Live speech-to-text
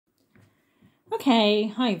Okay,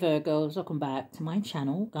 hi Virgos, welcome back to my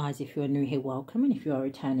channel. Guys, if you are new here, welcome, and if you are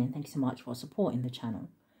returning, thank you so much for supporting the channel.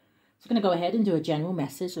 So I'm going to go ahead and do a general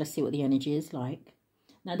message. Let's see what the energy is like.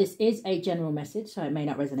 Now, this is a general message, so it may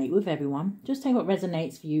not resonate with everyone. Just take what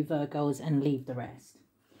resonates for you, Virgos, and leave the rest.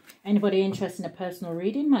 Anybody interested in a personal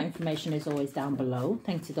reading, my information is always down below.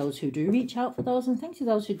 Thanks to those who do reach out for those, and thanks to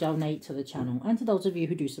those who donate to the channel, and to those of you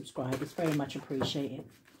who do subscribe. It's very much appreciated.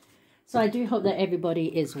 So I do hope that everybody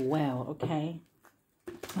is well, okay?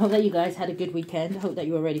 I hope that you guys had a good weekend. I hope that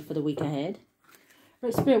you are ready for the week ahead.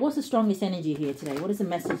 But Spirit, what's the strongest energy here today? What is the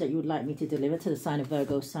message that you would like me to deliver to the sign of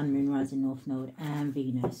Virgo, Sun, Moon, Rising, North Node, and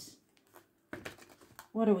Venus?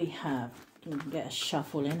 What do we have? Can we get a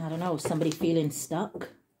shuffle in? I don't know. Somebody feeling stuck?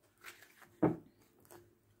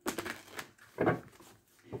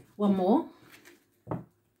 One more.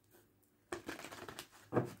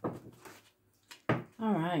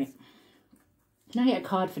 All right. Can I get a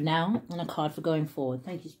card for now and a card for going forward?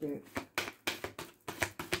 Thank you, Spirit.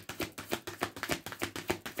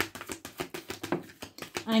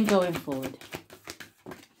 I'm going forward.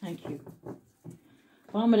 Thank you.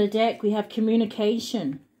 Bottom of the deck, we have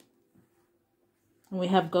communication. And we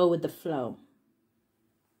have go with the flow.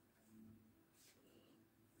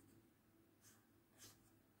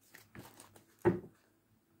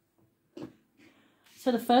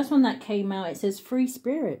 So the first one that came out, it says free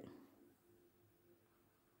spirit.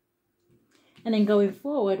 And then going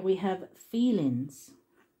forward, we have feelings.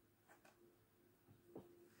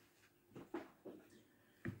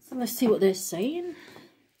 So let's see what they're saying.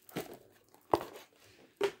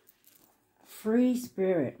 Free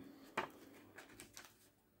spirit.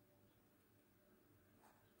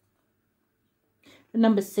 The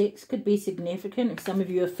number 6 could be significant. If some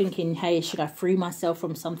of you are thinking, hey, should I free myself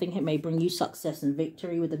from something? It may bring you success and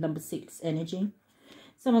victory with the number 6 energy.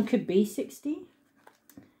 Someone could be 60.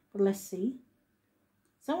 But let's see.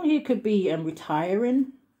 Someone here could be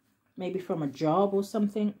retiring, maybe from a job or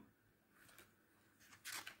something.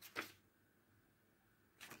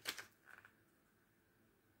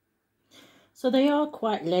 So they are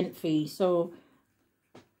quite lengthy. So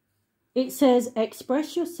it says,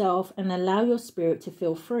 express yourself and allow your spirit to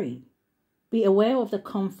feel free. Be aware of the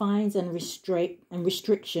confines and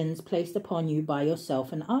restrictions placed upon you by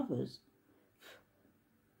yourself and others.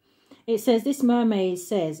 It says, this mermaid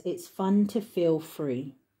says it's fun to feel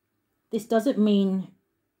free. This doesn't mean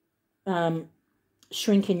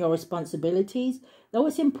shrinking your responsibilities, though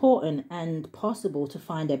it's important and possible to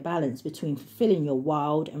find a balance between fulfilling your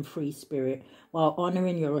wild and free spirit while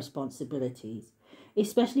honoring your responsibilities,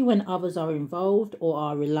 especially when others are involved or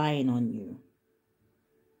are relying on you.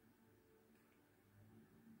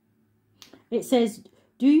 It says,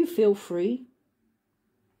 do you feel free?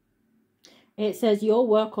 It says your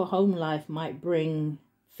work or home life might bring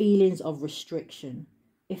feelings of restriction.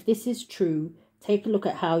 If this is true, take a look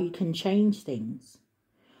at how you can change things.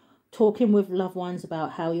 Talking with loved ones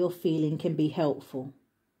about how you're feeling can be helpful.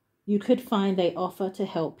 You could find they offer to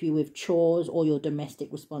help you with chores or your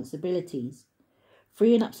domestic responsibilities,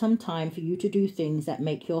 freeing up some time for you to do things that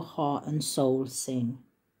make your heart and soul sing.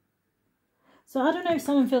 So I don't know if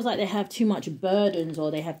someone feels like they have too much burdens or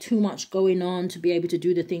they have too much going on to be able to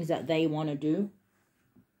do the things that they want to do.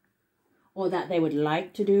 Or that they would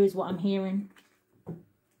like to do is what I'm hearing.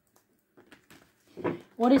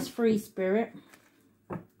 What is free spirit?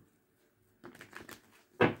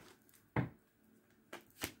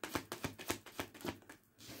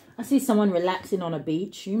 I see someone relaxing on a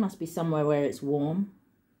beach. You must be somewhere where it's warm.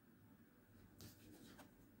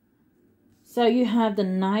 So you have the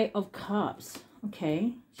Knight of Cups.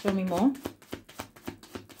 Okay, show me more.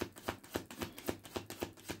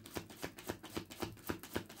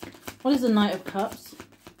 What is the Knight of Cups?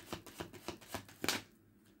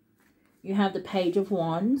 You have the Page of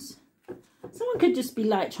Wands. Someone could just be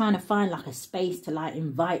like trying to find like a space to like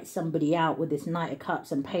invite somebody out with this Knight of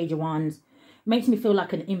Cups and Page of Wands. It makes me feel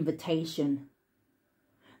like an invitation.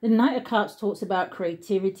 The Knight of Cups talks about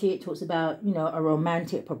creativity. It talks about, you know, a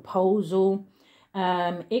romantic proposal.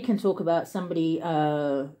 It can talk about somebody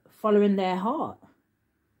following their heart.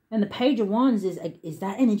 And the Page of Wands is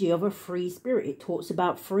that energy of a free spirit. It talks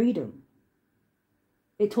about freedom.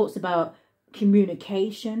 It talks about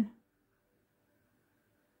communication.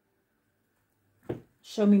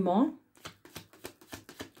 Show me more.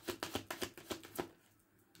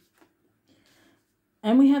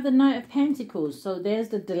 And we have the Knight of Pentacles. So there's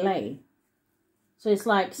the delay. So it's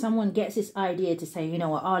like someone gets this idea to say, you know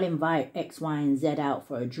what, I'll invite X, Y, and Z out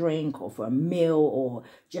for a drink or for a meal or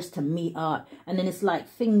just to meet up. And then it's like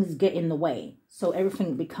things get in the way. So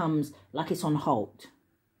everything becomes like it's on hold.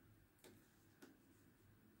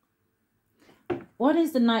 What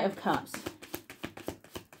is the Knight of Cups?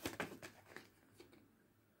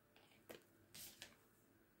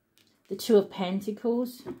 The Two of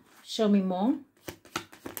Pentacles. Show me more.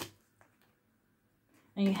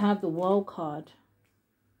 And you have the World card.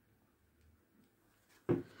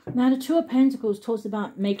 Now, the Two of Pentacles talks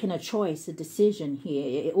about making a choice, a decision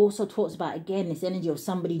here. It also talks about, again, this energy of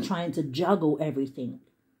somebody trying to juggle everything.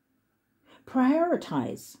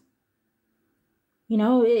 Prioritize. You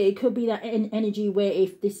know, it could be that energy where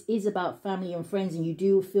if this is about family and friends and you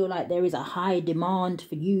do feel like there is a high demand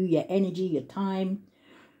for you, your energy, your time.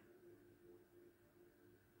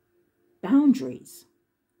 Boundaries.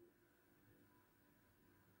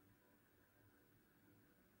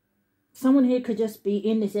 Someone here could just be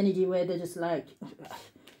in this energy where they're just like,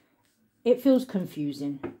 it feels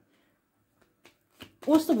confusing.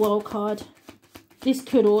 What's the World card? This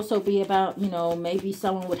could also be about, you know, maybe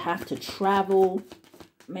someone would have to travel.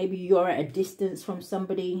 Maybe you're at a distance from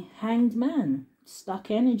somebody. Hanged Man. Stuck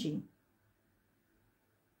energy.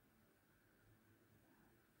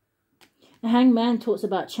 The Hanged Man talks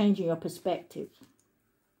about changing your perspective.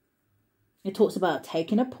 It talks about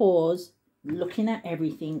taking a pause, looking at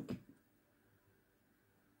everything.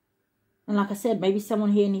 And like I said, maybe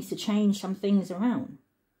someone here needs to change some things around.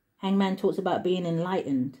 Hanged Man talks about being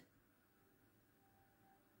enlightened.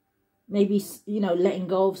 Maybe, you know, letting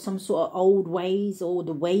go of some sort of old ways or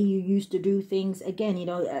the way you used to do things. Again, you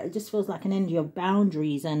know, it just feels like an energy of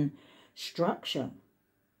boundaries and structure.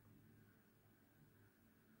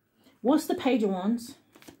 What's the Page of Wands?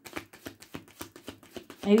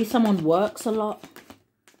 Maybe someone works a lot.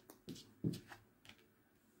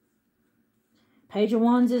 Page of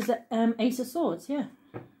Wands is the Ace of Swords, yeah.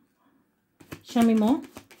 Show me more.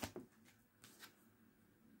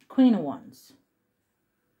 Queen of Wands.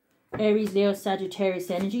 Aries, Leo, Sagittarius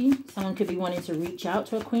energy. Someone could be wanting to reach out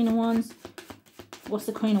to a Queen of Wands. What's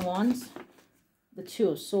the Queen of Wands? The Two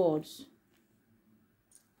of Swords.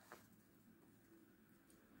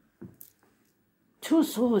 Two of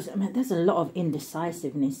Swords, I mean, there's a lot of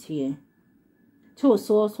indecisiveness here. Two of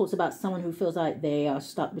Swords talks about someone who feels like they are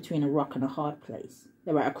stuck between a rock and a hard place.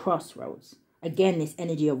 They're at a crossroads. Again, this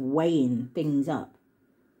energy of weighing things up.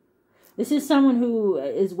 This is someone who,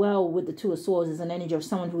 as well, with the Two of Swords, is an energy of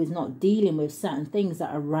someone who is not dealing with certain things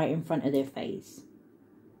that are right in front of their face.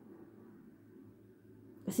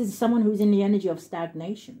 This is someone who's in the energy of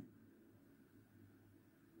stagnation.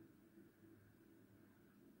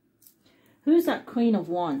 Who's that Queen of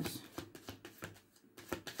Wands?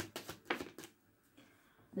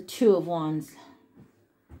 The Two of Wands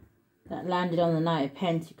that landed on the Knight of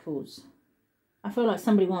Pentacles. I feel like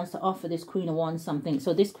somebody wants to offer this Queen of Wands something.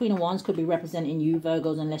 So this Queen of Wands could be representing you,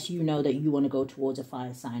 Virgos, unless you know that you want to go towards a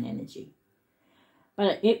fire sign energy.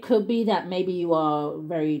 But it could be that maybe you are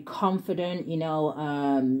very confident, you know.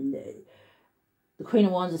 The Queen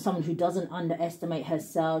of Wands is someone who doesn't underestimate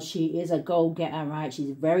herself. She is a go-getter, right?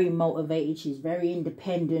 She's very motivated. She's very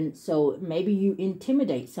independent. So maybe you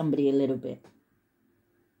intimidate somebody a little bit.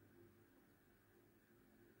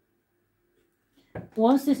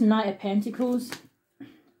 What's this Knight of Pentacles?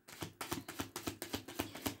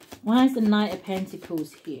 Why is the Knight of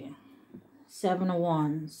Pentacles here? Seven of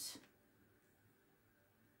Wands.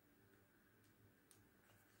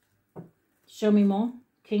 Show me more.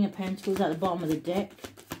 King of Pentacles at the bottom of the deck.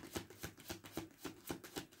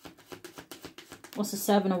 What's the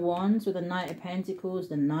Seven of Wands with the Knight of Pentacles?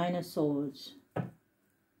 The Nine of Swords.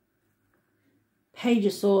 Page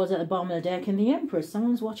of Swords at the bottom of the deck. And the Empress.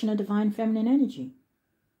 Someone's watching a divine feminine energy.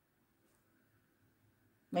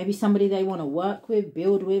 Maybe somebody they want to work with,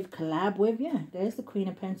 build with, collab with. Yeah, there's the Queen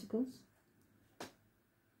of Pentacles.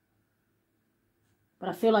 But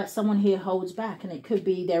I feel like someone here holds back. And it could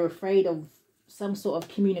be they're afraid of some sort of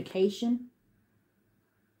communication.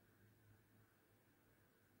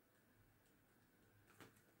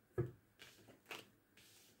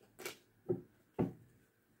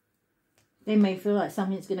 They may feel like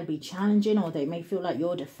something's going to be challenging, or they may feel like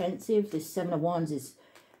you're defensive. This Seven of Wands is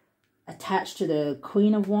attached to the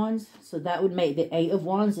Queen of Wands. So that would make the Eight of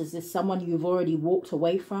Wands. Is this someone you've already walked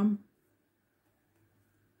away from?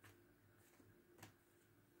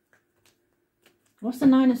 What's the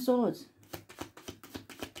Nine of Swords?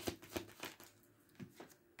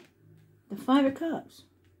 The Five of Cups.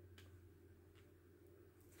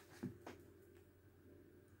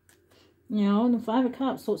 You know, the Five of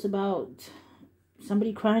Cups talks about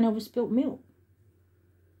somebody crying over spilt milk.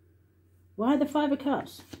 Why the Five of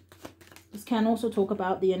Cups? This can also talk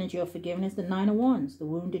about the energy of forgiveness. The Nine of Wands, the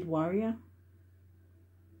wounded warrior.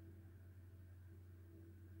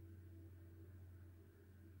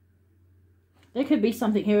 There could be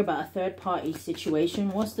something here about a third-party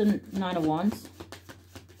situation. What's the Nine of Wands?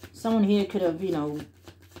 Someone here could have, you know,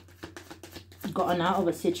 gotten out of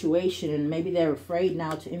a situation and maybe they're afraid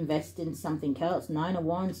now to invest in something else. Nine of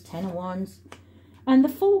Wands, Ten of Wands. And the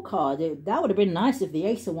Fool card. That would have been nice if the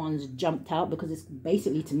Ace of Wands jumped out, because it's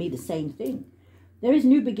basically, to me, the same thing. There is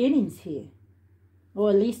new beginnings here.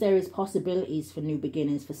 Or at least there is possibilities for new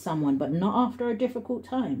beginnings for someone, but not after a difficult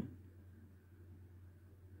time.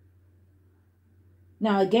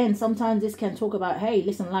 Now, again, sometimes this can talk about, hey,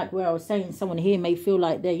 listen, like where I was saying, someone here may feel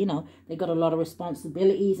like they, you know, they got a lot of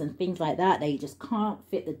responsibilities and things like that. They just can't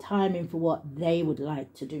fit the time in for what they would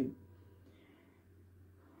like to do.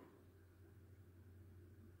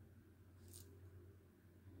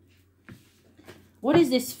 What is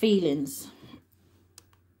this feelings?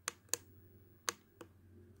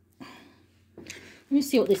 Let me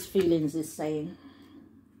see what this feelings is saying.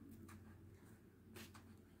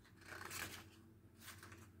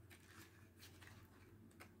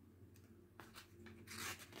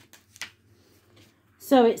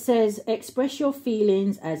 So it says, express your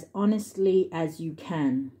feelings as honestly as you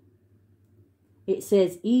can. It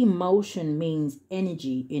says emotion means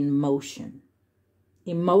energy in motion.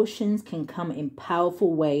 Emotions can come in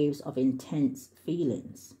powerful waves of intense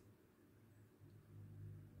feelings.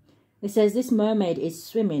 It says this mermaid is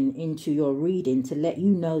swimming into your reading to let you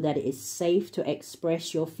know that it is safe to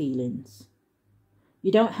express your feelings.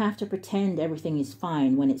 You don't have to pretend everything is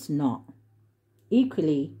fine when it's not.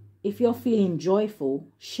 Equally, if you're feeling joyful,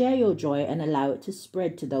 share your joy and allow it to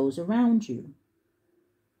spread to those around you.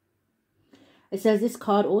 It says this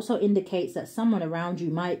card also indicates that someone around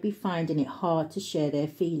you might be finding it hard to share their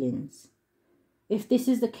feelings. If this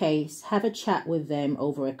is the case, have a chat with them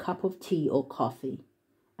over a cup of tea or coffee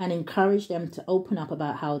and encourage them to open up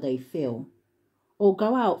about how they feel. Or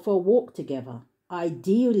go out for a walk together,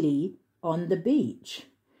 ideally on the beach.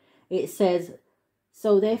 It says,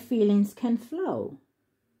 so their feelings can flow.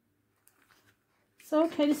 So,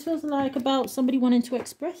 okay, this feels like about somebody wanting to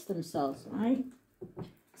express themselves, right?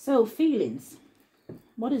 So, feelings.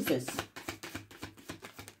 What is this?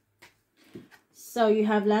 So, you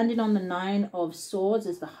have landed on the Nine of Swords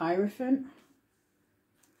as the Hierophant.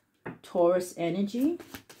 Taurus energy.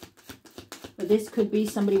 But this could be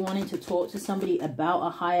somebody wanting to talk to somebody about a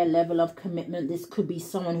higher level of commitment. This could be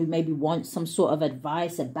someone who maybe wants some sort of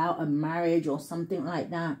advice about a marriage or something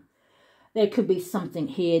like that. There could be something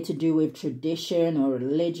here to do with tradition or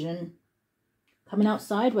religion. Coming out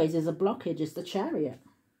sideways is a blockage, it's the Chariot.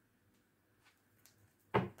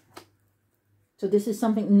 So this is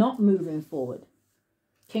something not moving forward.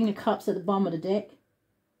 King of Cups at the bottom of the deck.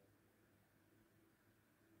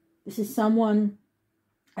 This is someone,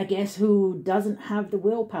 I guess, who doesn't have the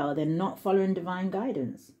willpower. They're not following divine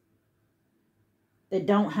guidance. They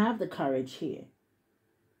don't have the courage here.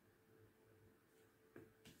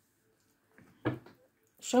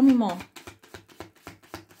 Show me more.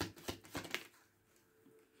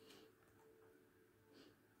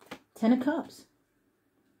 Ten of Cups.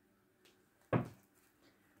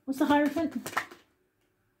 What's the Hierophant?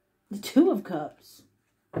 The Two of Cups.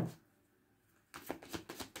 What's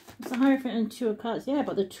the Hierophant and Two of Cups? Yeah,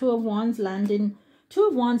 but the Two of Wands landing. Two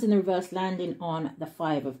of Wands in the reverse landing on the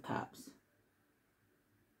Five of Cups.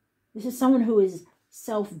 This is someone who is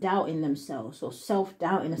self-doubting themselves, or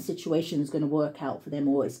self-doubting a situation is going to work out for them,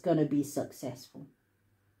 or it's going to be successful.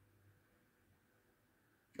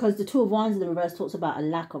 Because the Two of Wands in the reverse talks about a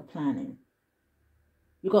lack of planning.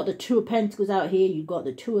 You've got the Two of Pentacles out here, you've got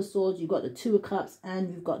the Two of Swords, you've got the Two of Cups,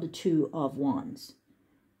 and you've got the Two of Wands.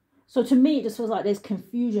 So to me, it just feels like there's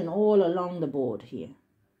confusion all along the board here.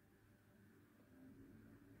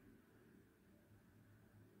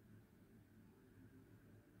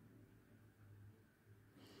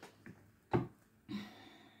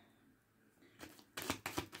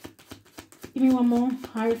 Give me one more.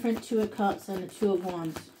 Hierophant, Two of Cups, and the Two of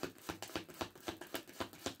Wands.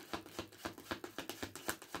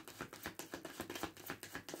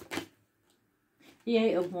 The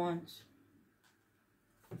Eight of Wands.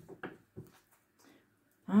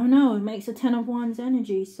 I don't know. It makes a Ten of Wands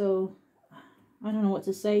energy, so I don't know what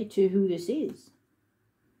to say to who this is.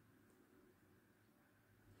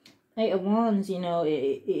 Eight of Wands, you know,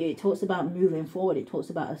 it talks about moving forward. It talks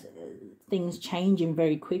about things changing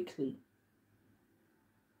very quickly.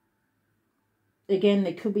 Again,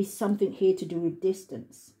 there could be something here to do with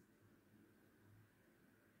distance.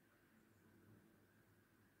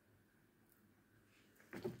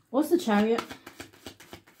 What's the Chariot?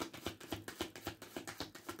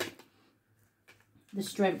 The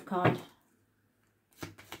Strength card.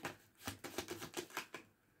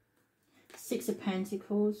 Six of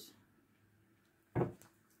Pentacles.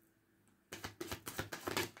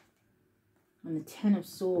 And the Ten of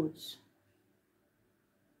Swords.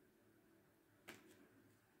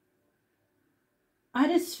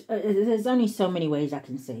 There's only so many ways I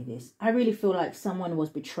can say this. I really feel like someone was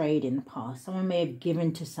betrayed in the past. Someone may have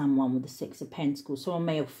given to someone with the Six of Pentacles. Someone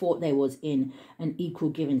may have thought they was in an equal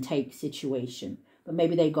give and take situation. But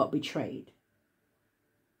maybe they got betrayed.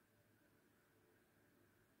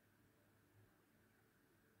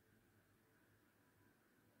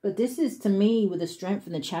 But this is, to me, with the Strength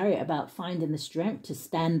and the Chariot, about finding the strength to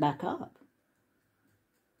stand back up.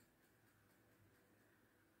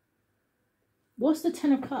 What's the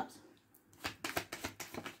Ten of Cups?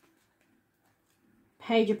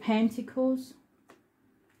 Page of Pentacles.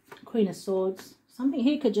 Queen of Swords. Something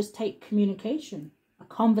here could just take communication. A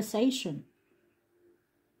conversation.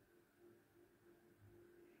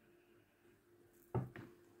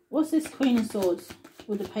 What's this Queen of Swords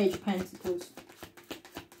with the Page of Pentacles?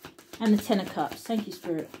 And the Ten of Cups. Thank you,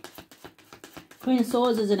 Spirit. Queen of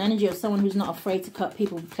Swords is an energy of someone who's not afraid to cut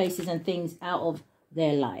people, places and things out of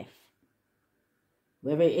their life.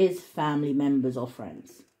 Whether it is family members or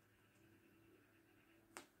friends.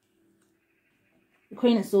 The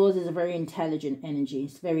Queen of Swords is a very intelligent energy.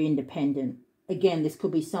 It's very independent. Again, this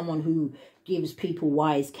could be someone who gives people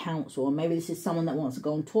wise counsel. Or maybe this is someone that wants to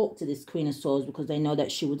go and talk to this Queen of Swords because they know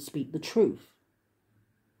that she would speak the truth.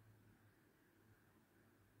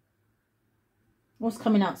 What's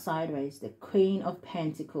coming out sideways? The Queen of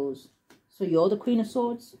Pentacles. So you're the Queen of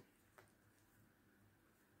Swords?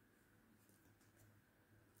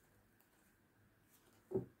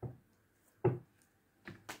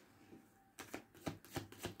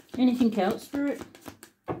 Anything else, Spirit?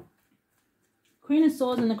 Queen of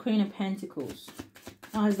Swords and the Queen of Pentacles.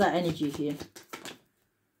 Why is that energy here?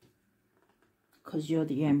 Because you're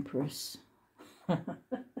the Empress.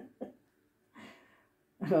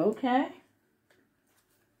 Okay.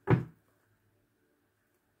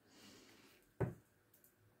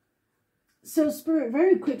 So, Spirit,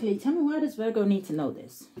 very quickly, tell me, why does Virgo need to know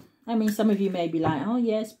this? I mean, some of you may be like, oh,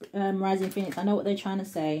 yes, Rising Phoenix, I know what they're trying to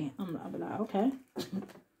say. I'll be like, okay.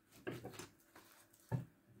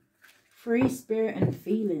 Free spirit and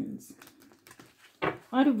feelings.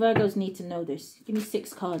 Why do Virgos need to know this? Give me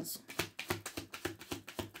 6 cards.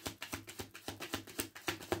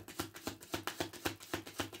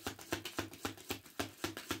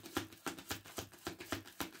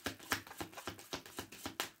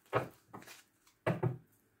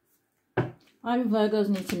 Why do Virgos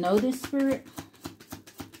need to know this, Spirit?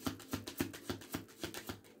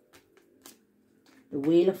 The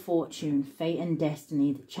Wheel of Fortune, fate and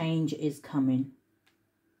destiny, the change is coming.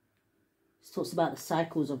 This talks about the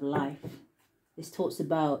cycles of life. This talks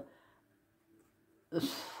about,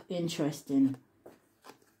 interesting.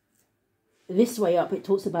 This way up, it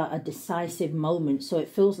talks about a decisive moment. So it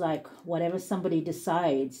feels like whatever somebody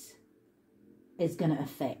decides is going to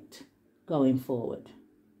affect going forward.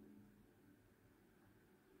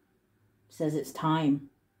 It says it's time.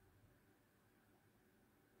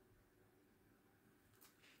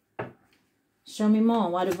 Show me more.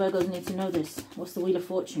 Why do Virgos need to know this? What's the Wheel of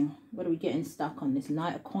Fortune? What are we getting stuck on? This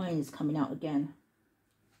Knight of Coins coming out again.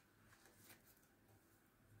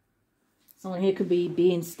 Someone here could be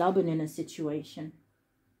being stubborn in a situation.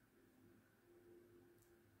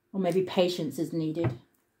 Or maybe patience is needed.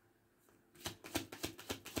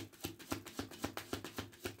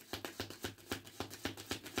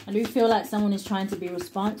 I do feel like someone is trying to be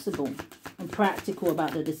responsible and practical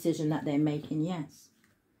about the decision that they're making, yes.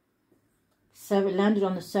 Landed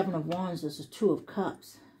on the 7 of Wands. There's the 2 of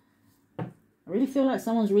Cups. I really feel like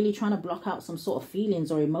someone's really trying to block out some sort of feelings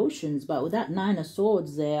or emotions. But with that 9 of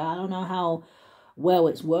Swords there, I don't know how well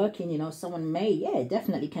it's working. You know, someone may, yeah,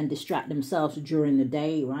 definitely can distract themselves during the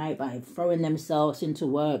day, right? By throwing themselves into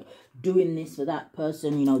work, doing this for that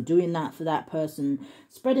person, you know, doing that for that person.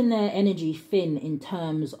 Spreading their energy thin in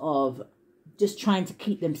terms of just trying to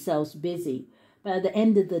keep themselves busy. But at the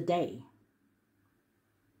end of the day,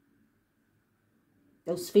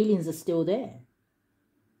 those feelings are still there.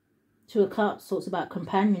 2 of Cups talks about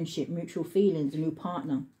companionship, mutual feelings, a new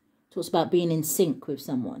partner. Talks about being in sync with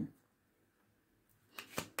someone.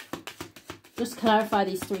 Just clarify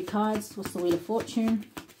these 3 cards. What's the Wheel of Fortune?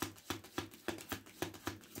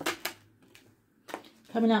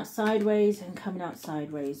 Coming out sideways and coming out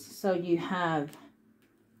sideways. So you have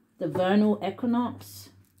the vernal equinox.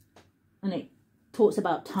 And it talks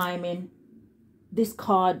about timing. This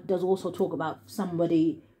card does also talk about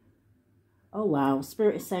somebody. Oh, wow.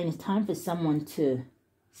 Spirit is saying it's time for someone to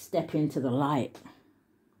step into the light.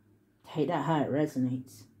 Take that how it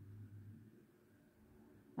resonates.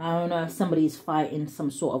 I don't know if somebody's fighting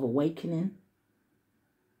some sort of awakening.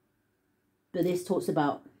 But this talks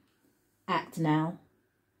about act now.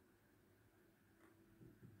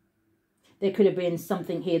 There could have been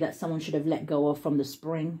something here that someone should have let go of from the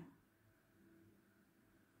spring.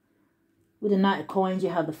 With the Knight of Coins, you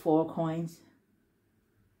have the Four of Coins.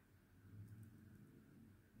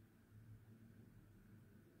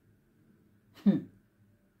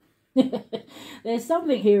 There's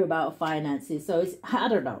something here about finances. So it's, I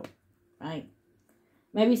don't know, right?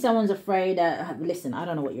 Maybe someone's afraid. Listen, I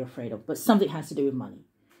don't know what you're afraid of, but something has to do with money.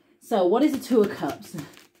 So what is the Two of Cups?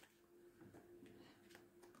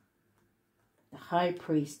 The High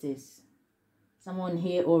Priestess. Someone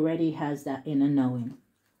here already has that inner knowing.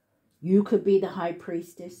 You could be the High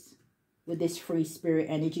Priestess with this free spirit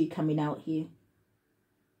energy coming out here.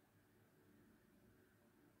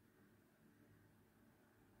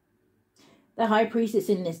 The High Priestess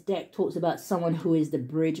in this deck talks about someone who is the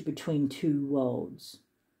bridge between two worlds.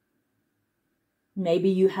 Maybe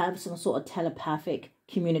you have some sort of telepathic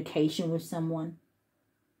communication with someone.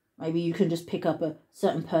 Maybe you can just pick up a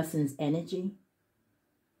certain person's energy.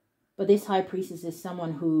 But this High Priestess is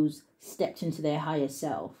someone who's stepped into their higher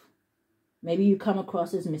self. Maybe you come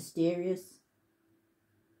across as mysterious.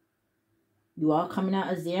 You are coming out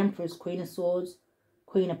as the Empress, Queen of Swords,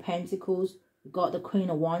 Queen of Pentacles. You've got the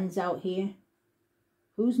Queen of Wands out here.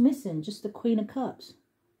 Who's missing? Just the Queen of Cups.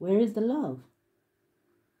 Where is the love?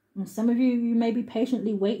 And some of you may be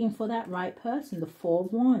patiently waiting for that right person. The Four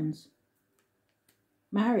of Wands.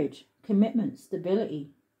 Marriage, commitment,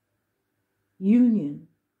 stability, union.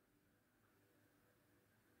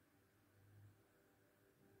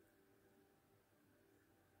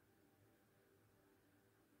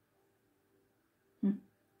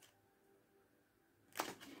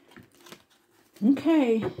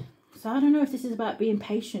 Okay, so I don't know if this is about being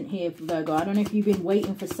patient here, Virgo. I don't know if you've been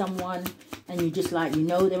waiting for someone and you just like, you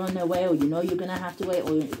know they're on their way, or you know you're going to have to wait,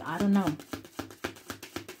 or I don't know.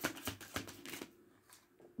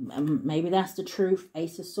 Maybe that's the truth.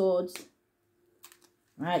 Ace of Swords.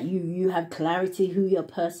 Right, you have clarity who your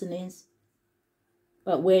person is.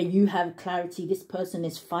 But where you have clarity, this person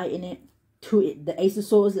is fighting it. The Ace of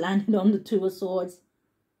Swords landed on the Two of Swords.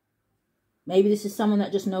 Maybe this is someone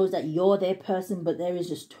that just knows that you're their person, but there is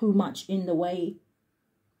just too much in the way.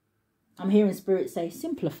 I'm hearing Spirit say,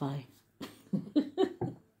 simplify.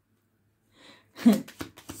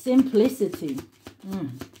 Simplicity.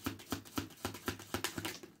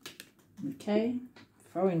 Okay.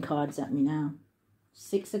 Throwing cards at me now.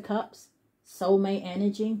 Six of Cups. Soulmate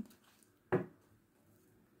energy.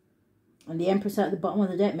 And the Empress at the bottom of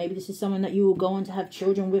the deck. Maybe this is someone that you will go on to have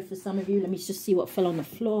children with for some of you. Let me just see what fell on the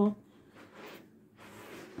floor.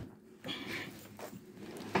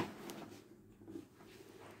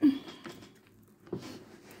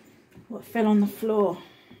 What fell on the floor?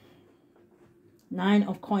 Nine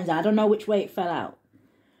of Coins. I don't know which way it fell out.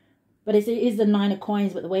 But it is the Nine of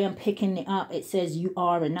Coins. But the way I'm picking it up, it says you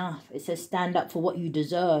are enough. It says stand up for what you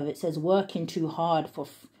deserve. It says working too hard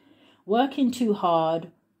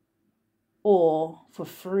or for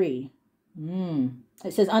free.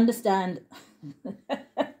 It says understand.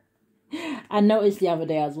 I noticed the other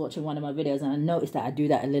day I was watching one of my videos and I noticed that I do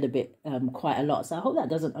that a little bit, quite a lot. So I hope that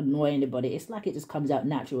doesn't annoy anybody. It's like it just comes out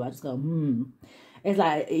natural. I just go, It's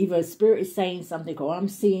like either Spirit is saying something or I'm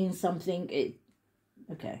seeing something.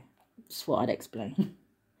 Okay, just what I'd explain.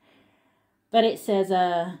 But it says,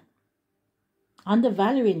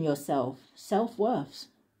 undervaluing yourself, self-worth.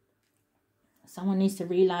 Someone needs to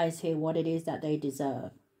realize here what it is that they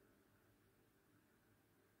deserve.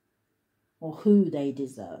 Or who they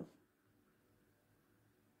deserve.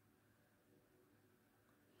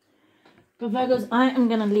 But Virgos, I am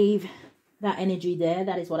going to leave that energy there.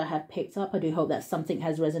 That is what I have picked up. I do hope that something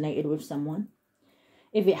has resonated with someone.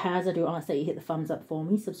 If it has, I do ask that you hit the thumbs up for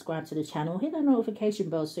me. Subscribe to the channel. Hit that notification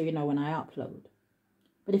bell so you know when I upload.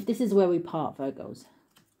 But if this is where we part, Virgos,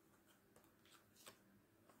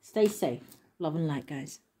 stay safe. Love and light,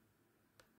 guys.